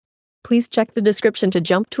Please check the description to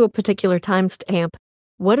jump to a particular timestamp.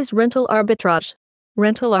 What is rental arbitrage?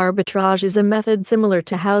 Rental arbitrage is a method similar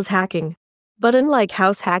to house hacking. But unlike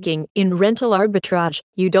house hacking, in rental arbitrage,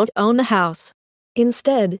 you don't own the house.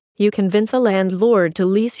 Instead, you convince a landlord to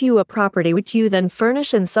lease you a property which you then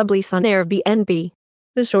furnish and sublease on Airbnb.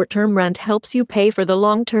 The short-term rent helps you pay for the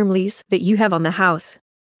long-term lease that you have on the house.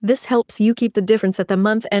 This helps you keep the difference at the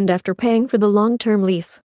month end after paying for the long-term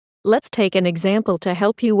lease. Let's take an example to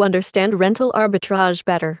help you understand rental arbitrage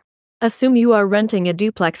better. Assume you are renting a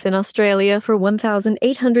duplex in Australia for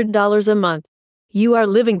 $1,800 a month. You are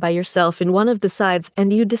living by yourself in one of the sides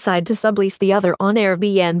and you decide to sublease the other on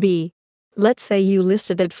Airbnb. Let's say you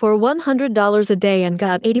listed it for $100 a day and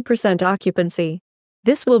got 80% occupancy.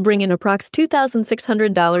 This will bring in approx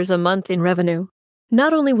 $2,600 a month in revenue.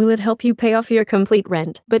 Not only will it help you pay off your complete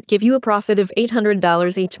rent, but give you a profit of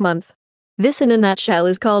 $800 each month. This in a nutshell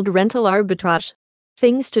is called rental arbitrage.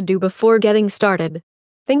 Things to do before getting started.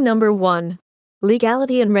 Thing number 1.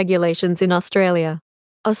 Legality and regulations in Australia.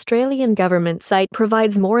 Australian government site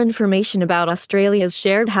provides more information about Australia's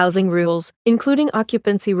shared housing rules, including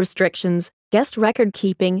occupancy restrictions, guest record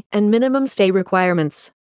keeping, and minimum stay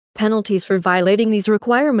requirements. Penalties for violating these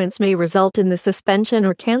requirements may result in the suspension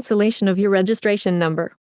or cancellation of your registration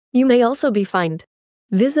number. You may also be fined.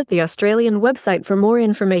 Visit the Australian website for more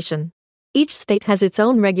information. Each state has its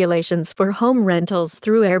own regulations for home rentals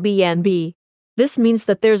through Airbnb. This means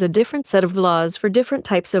that there's a different set of laws for different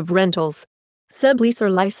types of rentals. Sublease or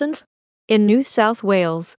license? In New South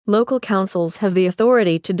Wales, local councils have the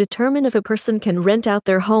authority to determine if a person can rent out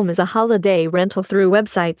their home as a holiday rental through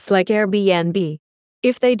websites like Airbnb.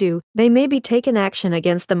 If they do, they may be taken action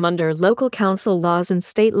against them under local council laws and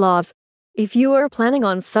state laws. If you are planning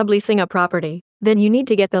on subleasing a property, then you need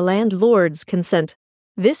to get the landlord's consent.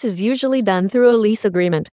 This is usually done through a lease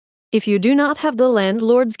agreement. If you do not have the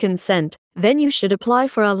landlord's consent, then you should apply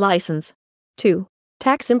for a license. 2.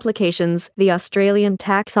 Tax implications. The Australian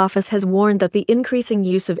Tax Office has warned that the increasing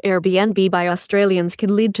use of Airbnb by Australians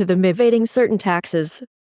can lead to them evading certain taxes.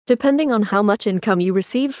 Depending on how much income you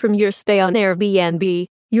receive from your stay on Airbnb,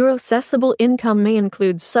 your assessable income may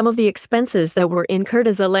include some of the expenses that were incurred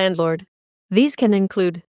as a landlord. These can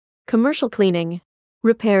include commercial cleaning,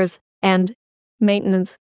 repairs, and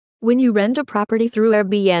maintenance. When you rent a property through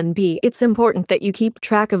Airbnb, it's important that you keep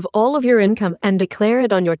track of all of your income and declare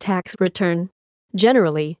it on your tax return.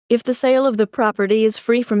 Generally, if the sale of the property is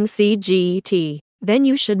free from CGT, then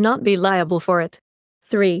you should not be liable for it.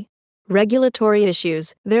 3. Regulatory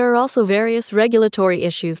issues. There are also various regulatory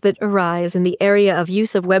issues that arise in the area of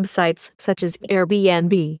use of websites such as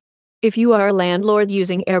Airbnb. If you are a landlord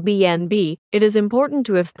using Airbnb, it is important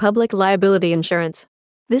to have public liability insurance.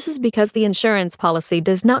 This is because the insurance policy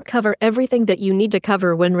does not cover everything that you need to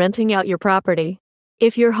cover when renting out your property.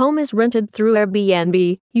 If your home is rented through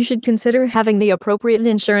Airbnb, you should consider having the appropriate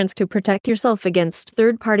insurance to protect yourself against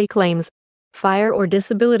third-party claims, fire or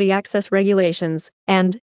disability access regulations,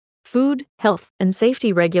 and food, health, and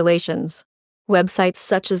safety regulations. Websites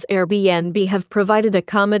such as Airbnb have provided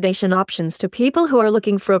accommodation options to people who are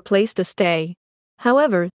looking for a place to stay.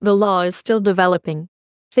 However, the law is still developing.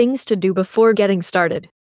 Things to do before getting started.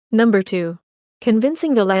 Number 2.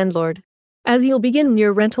 Convincing the landlord. As you'll begin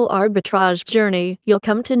your rental arbitrage journey, you'll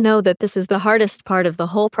come to know that this is the hardest part of the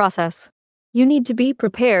whole process. You need to be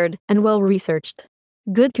prepared and well-researched.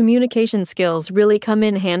 Good communication skills really come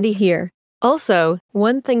in handy here. Also,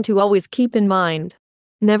 one thing to always keep in mind: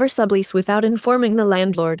 never sublease without informing the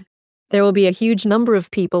landlord. There will be a huge number of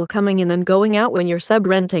people coming in and going out when you're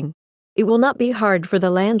sub-renting. It will not be hard for the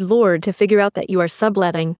landlord to figure out that you are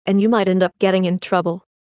subletting, and you might end up getting in trouble.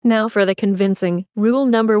 Now for the convincing. Rule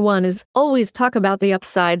number 1 is always talk about the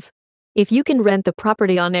upsides. If you can rent the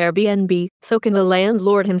property on Airbnb, so can the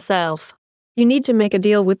landlord himself. You need to make a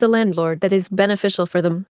deal with the landlord that is beneficial for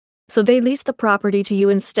them, so they lease the property to you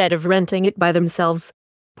instead of renting it by themselves.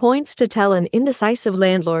 Points to tell an indecisive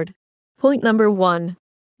landlord. Point number 1.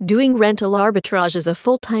 Doing rental arbitrage is a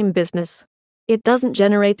full-time business. It doesn't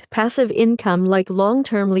generate passive income like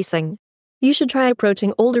long-term leasing. You should try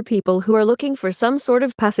approaching older people who are looking for some sort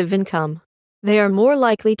of passive income. They are more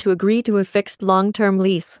likely to agree to a fixed long-term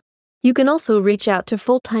lease. You can also reach out to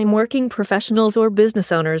full-time working professionals or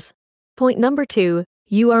business owners. Point number 2.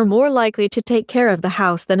 You are more likely to take care of the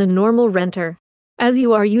house than a normal renter. As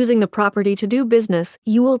you are using the property to do business,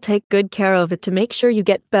 you will take good care of it to make sure you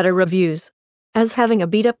get better reviews, as having a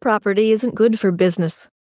beat-up property isn't good for business.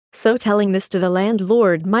 So telling this to the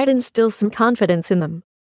landlord might instill some confidence in them.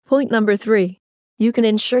 Point number 3. You can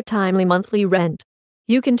ensure timely monthly rent.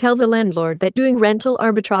 You can tell the landlord that doing rental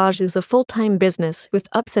arbitrage is a full-time business with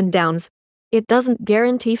ups and downs. It doesn't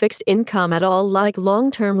guarantee fixed income at all like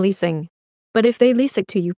long-term leasing. But if they lease it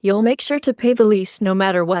to you, you'll make sure to pay the lease no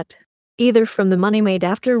matter what, either from the money made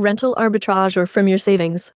after rental arbitrage or from your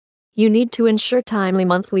savings. You need to ensure timely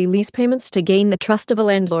monthly lease payments to gain the trust of a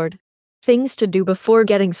landlord. Things to do before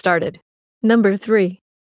getting started. Number 3.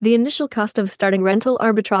 The initial cost of starting rental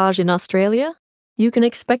arbitrage in Australia? You can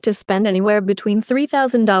expect to spend anywhere between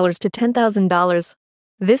 $3,000 to $10,000.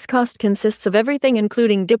 This cost consists of everything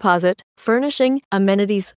including deposit, furnishing,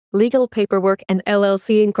 amenities, legal paperwork, and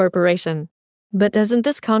LLC incorporation. But doesn't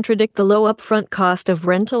this contradict the low upfront cost of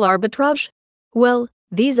rental arbitrage? Well,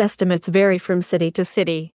 these estimates vary from city to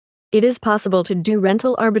city. It is possible to do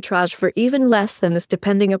rental arbitrage for even less than this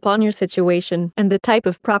depending upon your situation and the type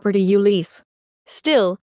of property you lease.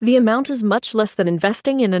 Still, the amount is much less than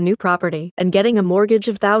investing in a new property and getting a mortgage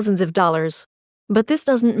of thousands of dollars. But this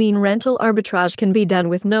doesn't mean rental arbitrage can be done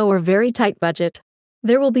with no or very tight budget.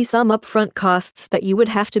 There will be some upfront costs that you would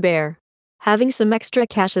have to bear. Having some extra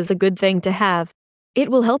cash is a good thing to have. It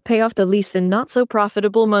will help pay off the lease in not so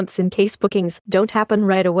profitable months in case bookings don't happen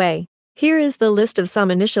right away. Here is the list of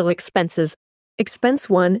some initial expenses. Expense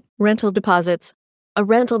 1. Rental deposits. A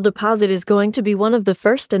rental deposit is going to be one of the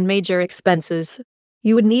first and major expenses.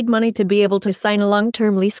 You would need money to be able to sign a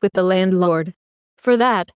long-term lease with the landlord. For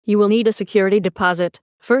that, you will need a security deposit,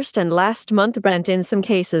 first and last month rent in some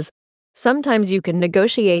cases. Sometimes you can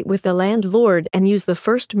negotiate with the landlord and use the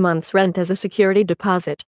first month's rent as a security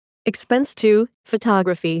deposit. Expense 2.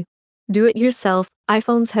 Photography. Do it yourself.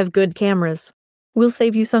 iPhones have good cameras. Will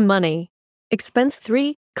save you some money. Expense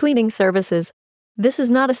 3. Cleaning services. This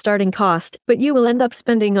is not a starting cost, but you will end up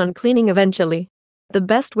spending on cleaning eventually. The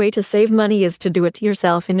best way to save money is to do it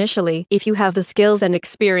yourself initially if you have the skills and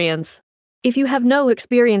experience. If you have no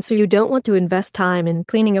experience or you don't want to invest time in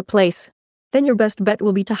cleaning a place, then your best bet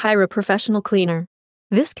will be to hire a professional cleaner.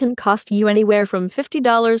 This can cost you anywhere from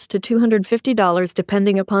 $50 to $250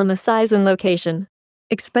 depending upon the size and location.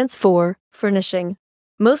 Expense 4. Furnishing.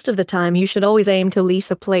 Most of the time you should always aim to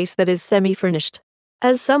lease a place that is semi-furnished,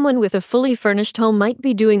 as someone with a fully furnished home might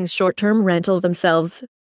be doing short-term rental themselves.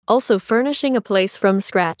 Also, furnishing a place from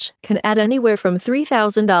scratch can add anywhere from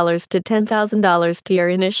 $3,000 to $10,000 to your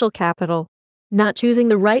initial capital. Not choosing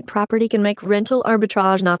the right property can make rental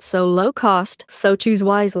arbitrage not so low cost, so choose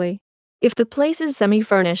wisely. If the place is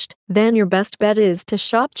semi-furnished, then your best bet is to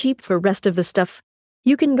shop cheap for rest of the stuff.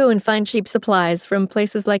 You can go and find cheap supplies from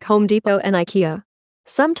places like Home Depot and IKEA.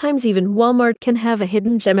 Sometimes even Walmart can have a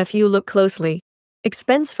hidden gem if you look closely.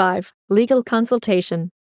 Expense 5. Legal consultation.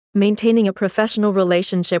 Maintaining a professional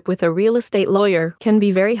relationship with a real estate lawyer can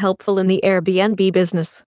be very helpful in the Airbnb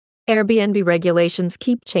business. Airbnb regulations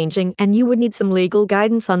keep changing, and you would need some legal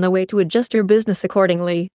guidance on the way to adjust your business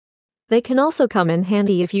accordingly. They can also come in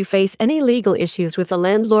handy if you face any legal issues with the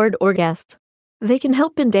landlord or guests. They can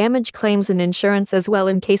help in damage claims and insurance as well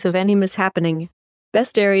in case of any mishappening.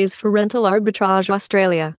 Best areas for rental arbitrage: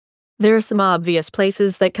 Australia. There are some obvious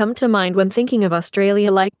places that come to mind when thinking of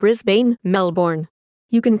Australia, like Brisbane, Melbourne.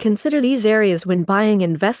 You can consider these areas when buying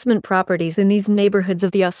investment properties in these neighborhoods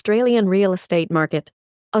of the Australian real estate market.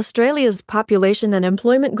 Australia's population and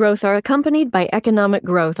employment growth are accompanied by economic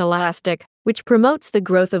growth elastic, which promotes the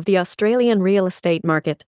growth of the Australian real estate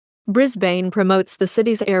market. Brisbane promotes the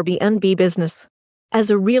city's Airbnb business. As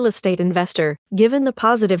a real estate investor, given the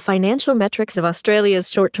positive financial metrics of Australia's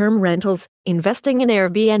short-term rentals, investing in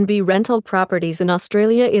Airbnb rental properties in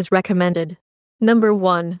Australia is recommended. Number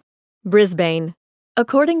 1. Brisbane.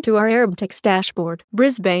 According to our ArabTex dashboard,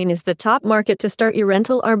 Brisbane is the top market to start your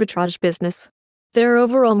rental arbitrage business. There are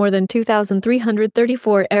overall more than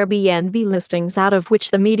 2,334 Airbnb listings, out of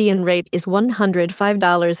which the median rate is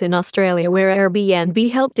 $105 in Australia, where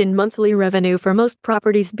Airbnb helped in monthly revenue for most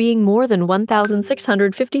properties being more than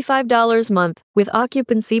 $1,655 a month, with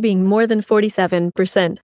occupancy being more than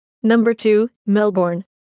 47%. Number 2. Melbourne.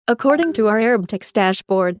 According to our ArabTex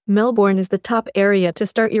dashboard, Melbourne is the top area to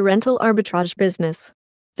start your rental arbitrage business.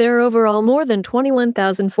 There are overall more than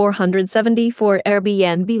 21,474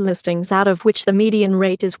 Airbnb listings, out of which the median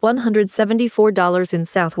rate is $174 in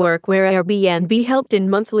Southwark, where Airbnb helped in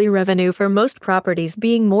monthly revenue for most properties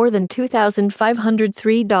being more than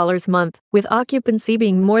 $2,503 a month, with occupancy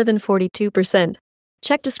being more than 42%.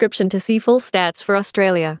 Check description to see full stats for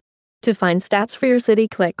Australia. To find stats for your city,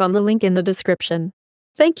 click on the link in the description.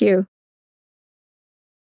 Thank you.